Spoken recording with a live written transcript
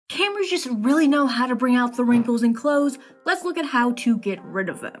Cameras just really know how to bring out the wrinkles in clothes. Let's look at how to get rid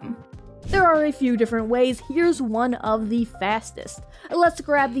of them. There are a few different ways. Here's one of the fastest. Let's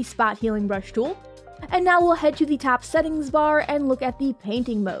grab the spot healing brush tool. And now we'll head to the top settings bar and look at the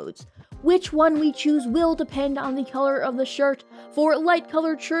painting modes. Which one we choose will depend on the color of the shirt. For light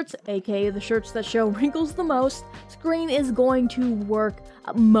colored shirts, aka the shirts that show wrinkles the most, screen is going to work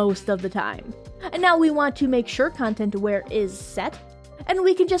most of the time. And now we want to make sure content aware is set, and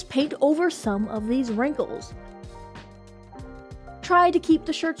we can just paint over some of these wrinkles. Try to keep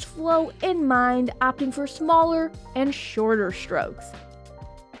the shirt's flow in mind, opting for smaller and shorter strokes.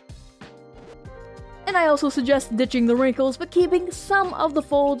 And I also suggest ditching the wrinkles, but keeping some of the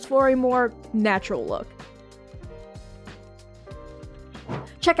folds for a more natural look.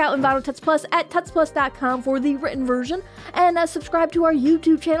 Check out Envato Tuts Plus at tutsplus.com for the written version, and subscribe to our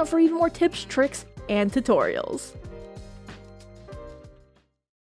YouTube channel for even more tips, tricks, and tutorials.